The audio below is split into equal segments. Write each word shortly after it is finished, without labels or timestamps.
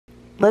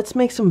Let's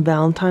make some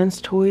Valentine's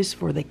toys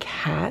for the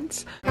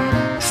cats.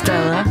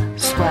 Stella,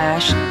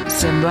 Splash,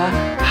 Simba,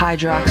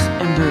 Hydrox,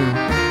 and Boo,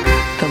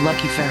 the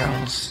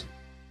LuckyFerals.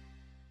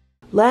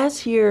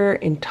 Last year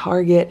in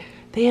Target,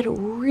 they had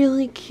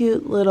really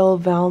cute little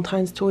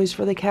Valentine's toys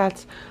for the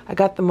cats. I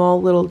got them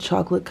all little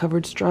chocolate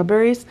covered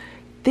strawberries.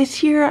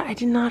 This year, I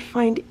did not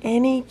find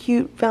any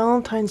cute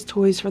Valentine's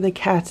toys for the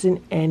cats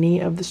in any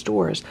of the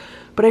stores.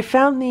 But I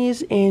found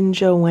these in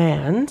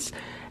Joann's.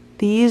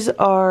 These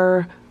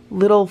are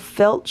little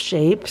felt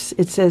shapes.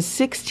 It says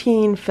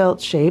 16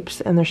 felt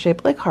shapes, and they're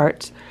shaped like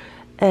hearts.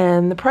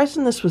 And the price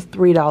on this was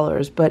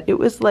 $3, but it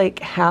was like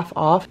half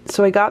off.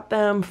 So I got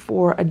them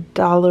for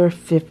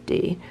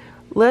 $1.50.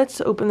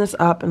 Let's open this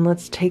up and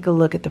let's take a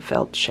look at the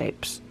felt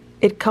shapes.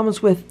 It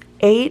comes with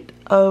 8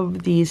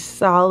 of these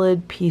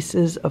solid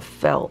pieces of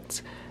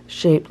felt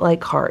shaped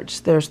like hearts.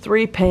 There's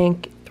 3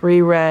 pink,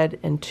 3 red,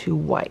 and 2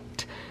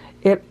 white.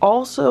 It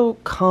also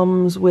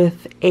comes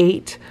with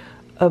 8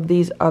 of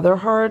these other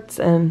hearts,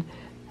 and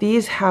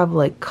these have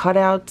like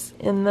cutouts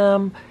in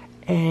them,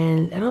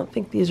 and I don't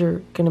think these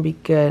are going to be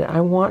good. I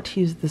want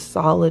to use the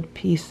solid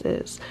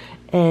pieces,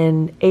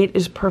 and 8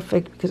 is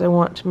perfect because I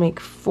want to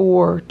make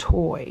 4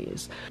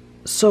 toys.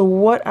 So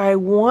what I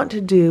want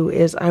to do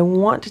is I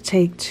want to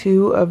take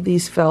 2 of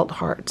these felt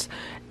hearts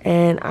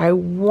and I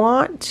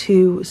want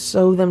to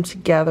sew them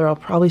together. I'll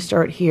probably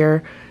start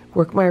here,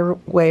 work my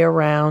way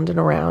around, and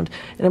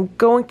I'm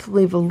going to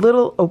leave a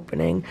little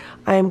opening.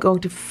 I am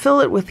going to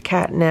fill it with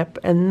catnip,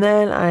 and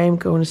then I am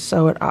going to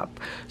sew it up.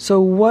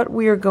 So what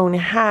we are going to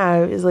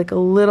have is like a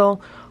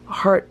little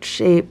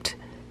heart-shaped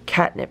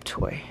catnip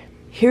toy.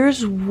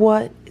 Here's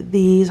what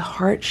these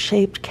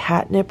heart-shaped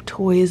catnip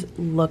toys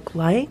look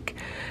like.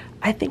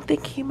 I think they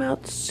came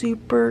out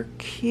super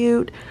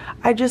cute.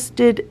 I just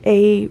did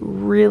a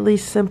really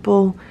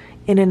simple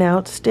in and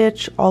out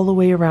stitch all the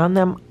way around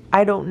them.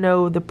 I don't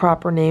know the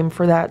proper name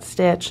for that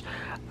stitch,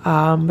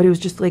 but it was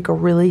just like a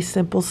really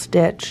simple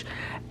stitch.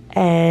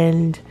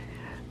 And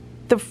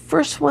the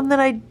first one that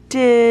I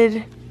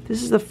did,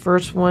 this is the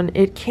first one,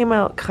 it came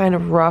out kind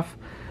of rough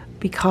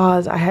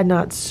because I had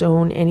not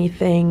sewn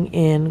anything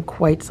in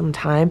quite some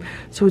time.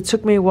 So it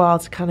took me a while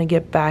to kind of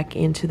get back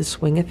into the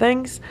swing of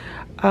things.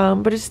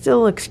 But it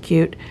still looks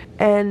cute.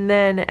 And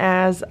then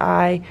as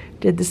I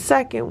did the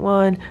second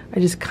one, I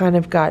just kind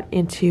of got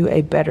into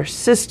a better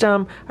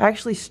system. I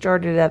actually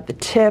started at the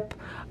tip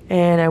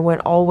and I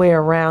went all the way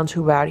around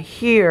to about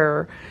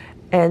here.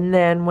 And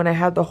then when I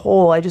had the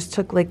hole, I just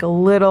took like a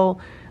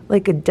little,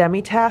 like a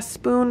demi-tasse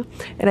spoon,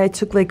 and I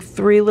took like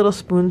 3 little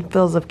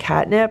spoonfuls of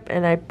catnip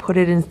and I put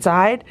it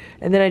inside,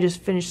 and then I just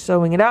finished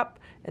sewing it up.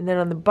 And then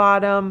on the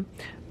bottom,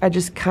 I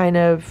just kind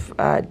of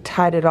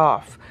tied it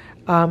off.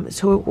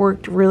 So it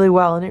worked really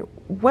well, and it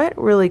went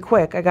really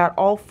quick. I got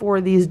all 4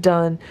 of these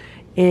done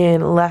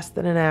in less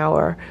than an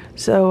hour.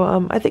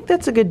 So I think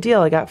that's a good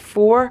deal. I got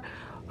 4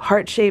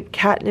 heart-shaped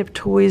catnip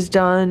toys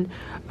done.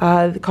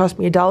 It cost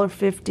me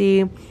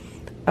 $1.50,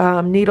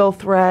 needle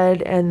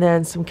thread, and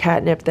then some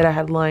catnip that I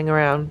had lying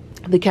around.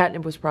 The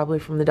catnip was probably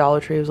from the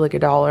Dollar Tree. It was like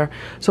 $1.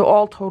 So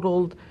all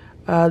totaled,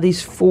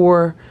 these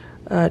 4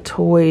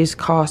 toys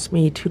cost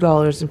me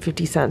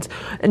 $2.50.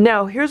 And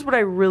now here's what I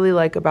really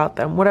like about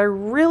them. What I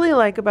really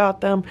like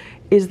about them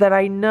is that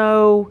I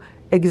know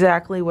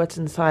exactly what's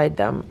inside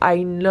them.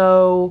 I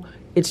know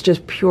it's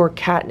just pure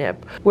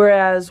catnip.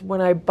 Whereas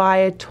when I buy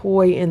a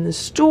toy in the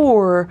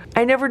store,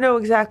 I never know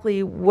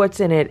exactly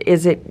what's in it.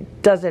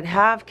 Does it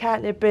have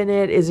catnip in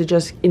it? Is it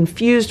just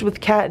infused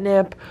with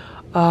catnip?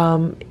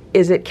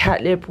 Is it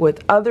catnip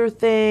with other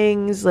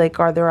things? Like,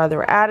 are there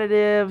other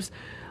additives?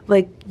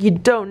 Like, you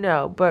don't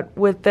know, but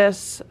with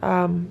this,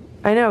 I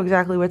know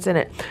exactly what's in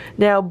it.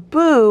 Now,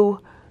 Boo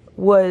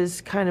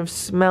was kind of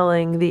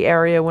smelling the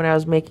area when I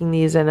was making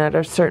these, and at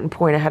a certain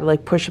point I had to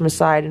like push him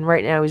aside, and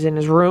right now he's in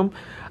his room.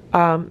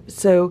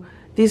 So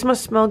these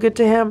must smell good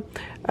to him.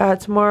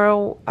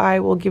 Tomorrow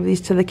I will give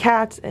these to the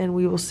cats, and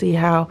we will see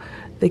how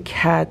the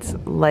cats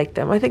like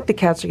them. I think the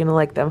cats are going to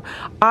like them.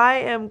 I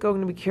am going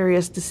to be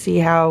curious to see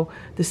how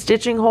the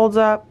stitching holds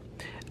up.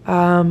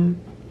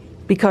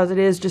 Because it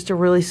is just a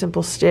really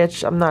simple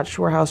stitch. I'm not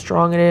sure how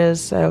strong it is,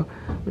 so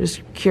I'm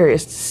just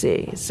curious to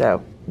see.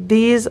 So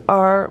these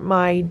are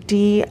my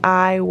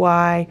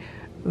DIY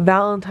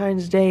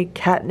Valentine's Day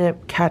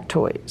catnip cat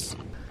toys.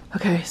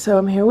 Okay, so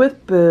I'm here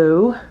with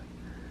Boo,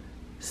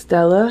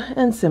 Stella,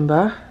 and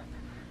Simba,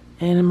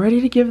 and I'm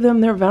ready to give them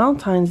their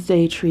Valentine's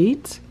Day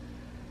treats.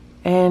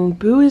 And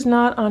Boo is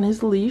not on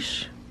his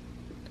leash.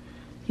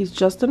 He's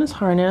just on his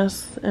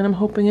harness, and I'm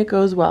hoping it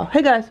goes well.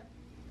 Hey guys!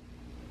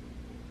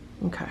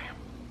 Okay.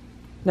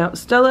 Now,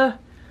 Stella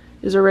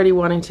is already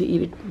wanting to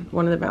eat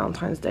one of the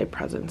Valentine's Day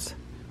presents.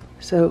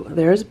 So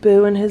there's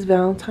Boo and his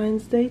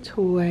Valentine's Day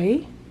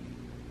toy.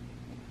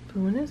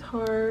 Boo and his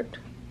heart.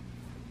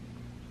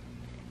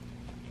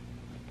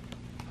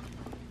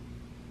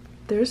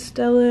 There's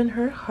Stella and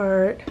her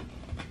heart.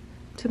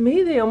 To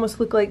me, they almost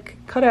look like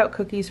cutout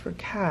cookies for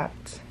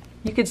cats.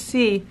 You could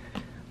see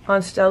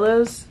on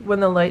Stella's, when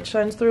the light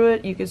shines through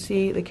it, you could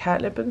see the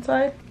catnip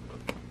inside.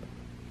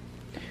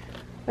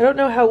 I don't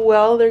know how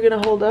well they're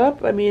gonna hold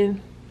up. I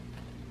mean,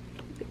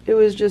 it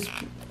was just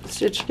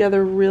stitched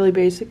together really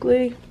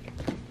basically.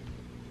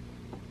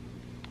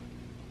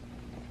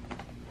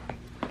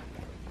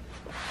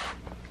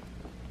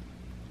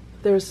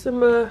 There's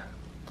Simba.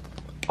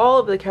 All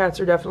of the cats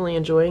are definitely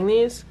enjoying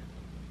these.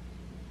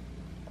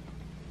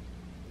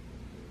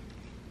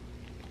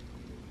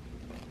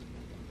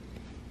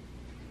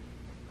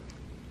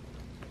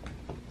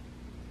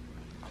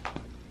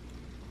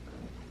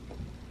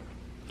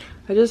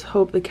 I just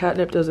hope the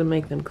catnip doesn't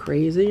make them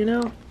crazy, you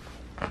know?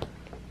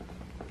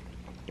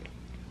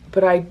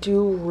 But I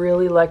do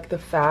really like the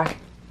fact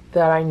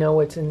that I know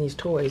what's in these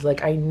toys.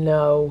 Like, I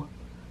know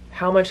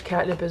how much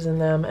catnip is in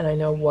them, and I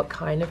know what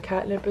kind of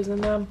catnip is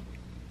in them.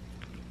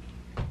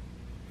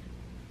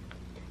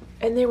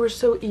 And they were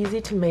so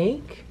easy to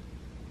make,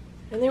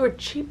 and they were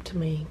cheap to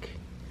make.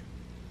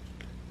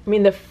 I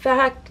mean, the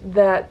fact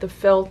that the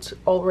felt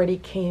already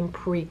came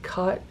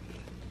pre-cut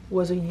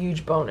was a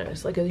huge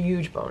bonus, like a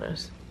huge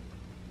bonus.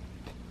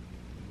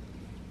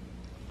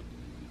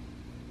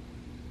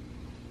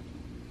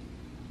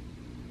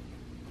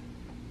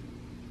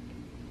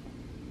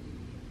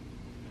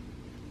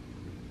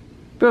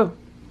 Bro.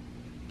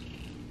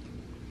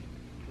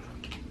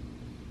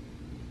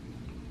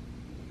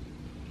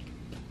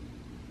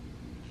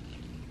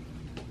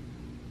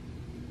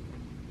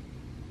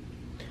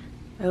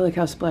 I like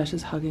how Splash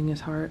is hugging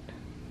his heart.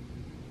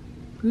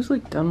 Who's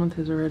like done with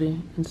his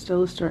already? And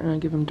Stella's starting to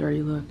give him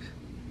dirty looks.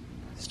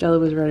 Stella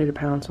was ready to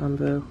pounce on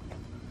Boo.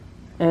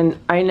 And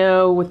I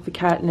know with the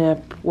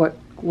catnip, what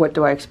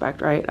do I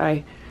expect, right?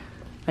 I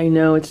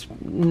know it's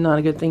not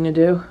a good thing to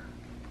do.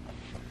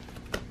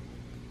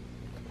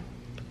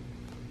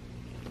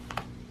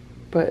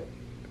 But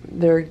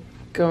they're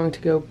going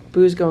to go,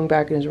 Boo's going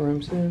back in his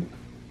room soon.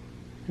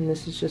 And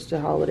this is just a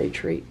holiday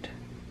treat.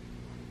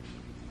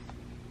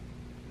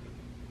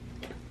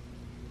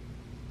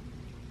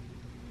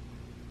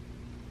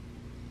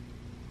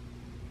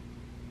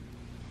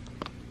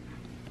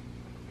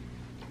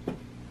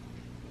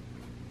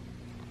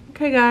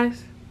 Okay,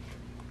 guys.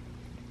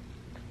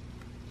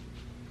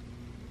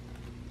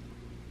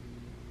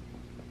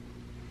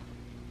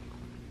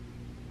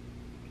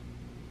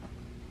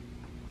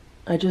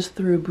 I just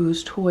threw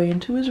Boo's toy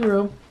into his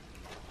room.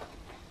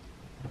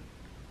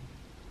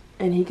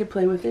 And he could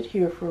play with it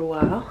here for a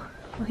while.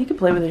 Well, he could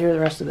play with it here the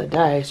rest of the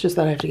day. It's just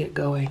that I have to get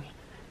going.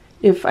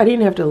 If I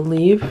didn't have to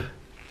leave,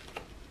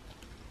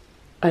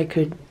 I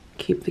could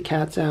keep the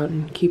cats out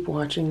and keep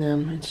watching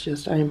them. It's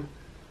just I'm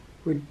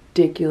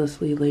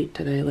ridiculously late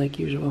today, like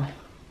usual.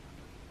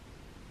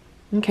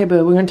 Okay,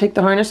 Boo, we're gonna take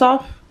the harness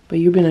off. But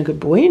you've been a good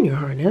boy in your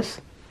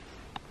harness.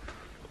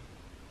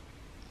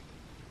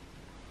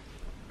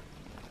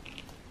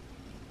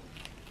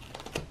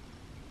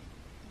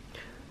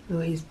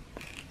 Oh,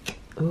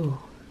 ooh,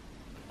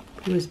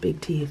 he has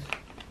big teeth.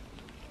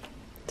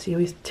 See how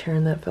he's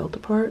tearing that felt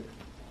apart?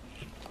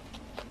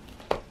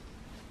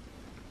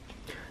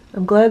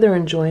 I'm glad they're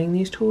enjoying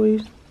these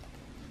toys.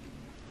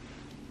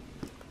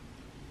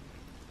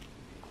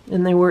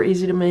 And they were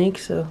easy to make,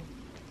 so.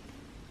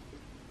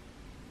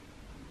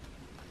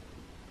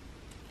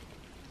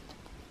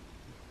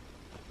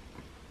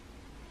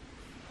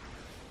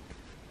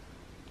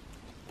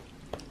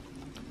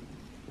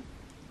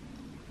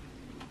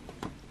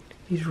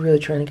 He's really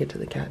trying to get to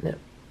the catnip.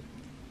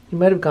 He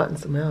might have gotten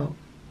some out.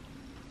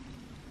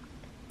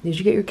 Did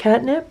you get your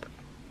catnip?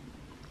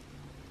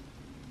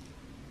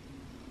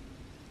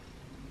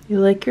 You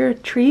like your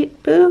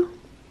treat, Boo?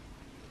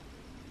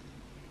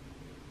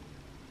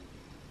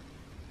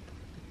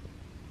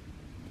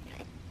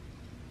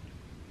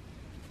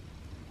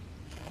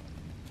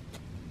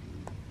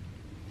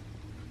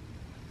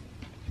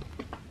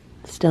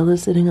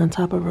 Stella's sitting on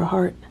top of her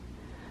heart.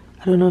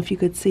 I don't know if you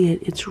could see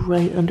it. It's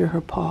right under her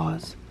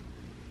paws.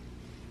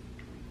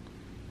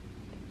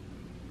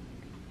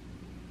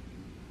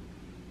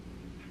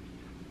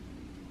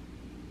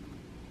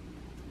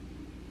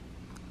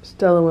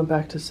 Stella went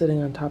back to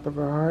sitting on top of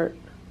her heart.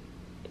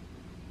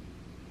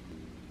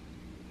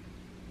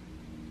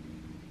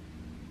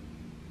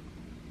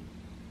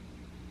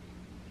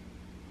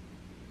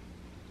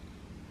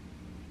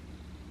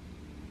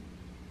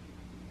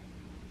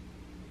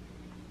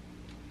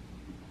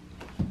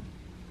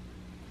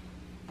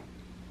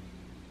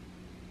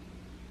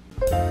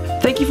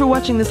 Thank you for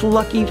watching this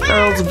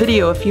LuckyFerals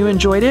video. If you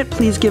enjoyed it,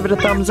 please give it a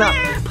thumbs up.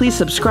 Please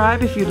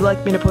subscribe if you'd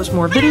like me to post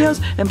more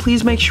videos, and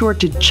please make sure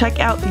to check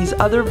out these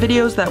other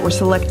videos that were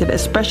selected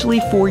especially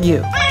for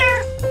you.